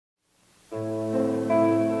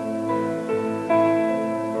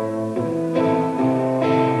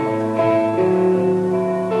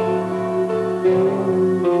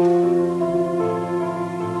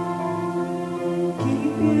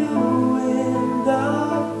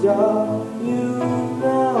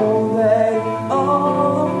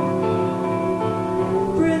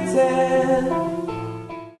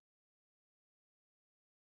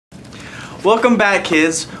Welcome back,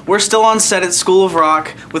 kids. We're still on set at School of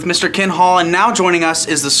Rock with Mr. Ken Hall, and now joining us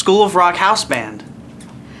is the School of Rock House Band.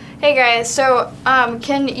 Hey guys, so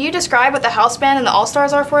can you describe what the house band and the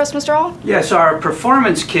All-Stars are for us, Mr. Hall? Yes, our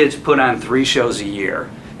performance kids put on 3 shows a year.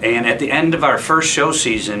 And at the end of our first show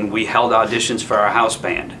season, we held auditions for our house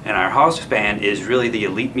band. And our house band is really the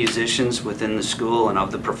elite musicians within the school and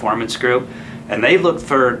of the performance group. And they look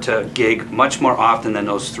to gig much more often than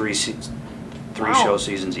those three show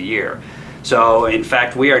seasons a year. So in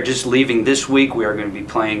fact, we are just leaving this week. We are going to be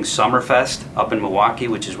playing Summerfest up in Milwaukee,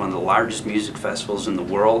 which is one of the largest music festivals in the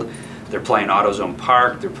world. They're playing AutoZone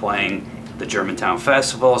Park, they're playing the Germantown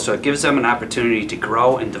Festival, so it gives them an opportunity to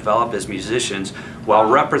grow and develop as musicians while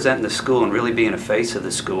representing the school and really being a face of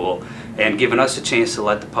the school and giving us a chance to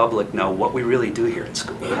let the public know what we really do here at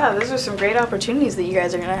school. Yeah, those are some great opportunities that you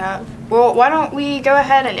guys are going to have. Well, why don't we go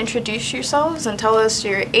ahead and introduce yourselves and tell us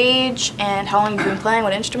your age and how long you've been playing,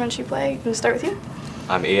 what instruments you play. Can we start with you?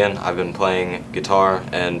 I'm Ian. I've been playing guitar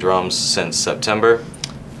and drums since September,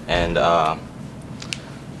 and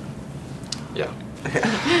yeah.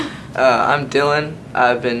 I'm Dylan.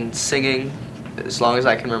 I've been singing as long as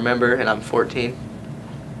I can remember, and I'm 14.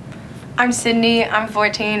 I'm Sydney. I'm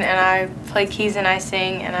 14, and I play keys and I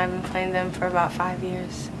sing, and I've been playing them for about 5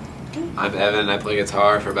 years. I'm Evan. I play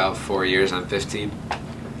guitar for about 4 years. I'm 15.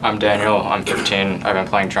 I'm Daniel. I'm 15. I've been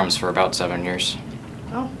playing drums for about 7 years.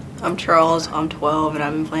 Oh. I'm Charles. I'm 12, and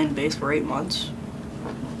I've been playing bass for 8 months.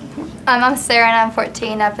 I'm Sarah, and I'm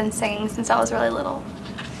 14. I've been singing since I was really little.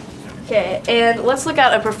 Okay, and let's look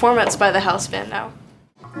at a performance by the house band now.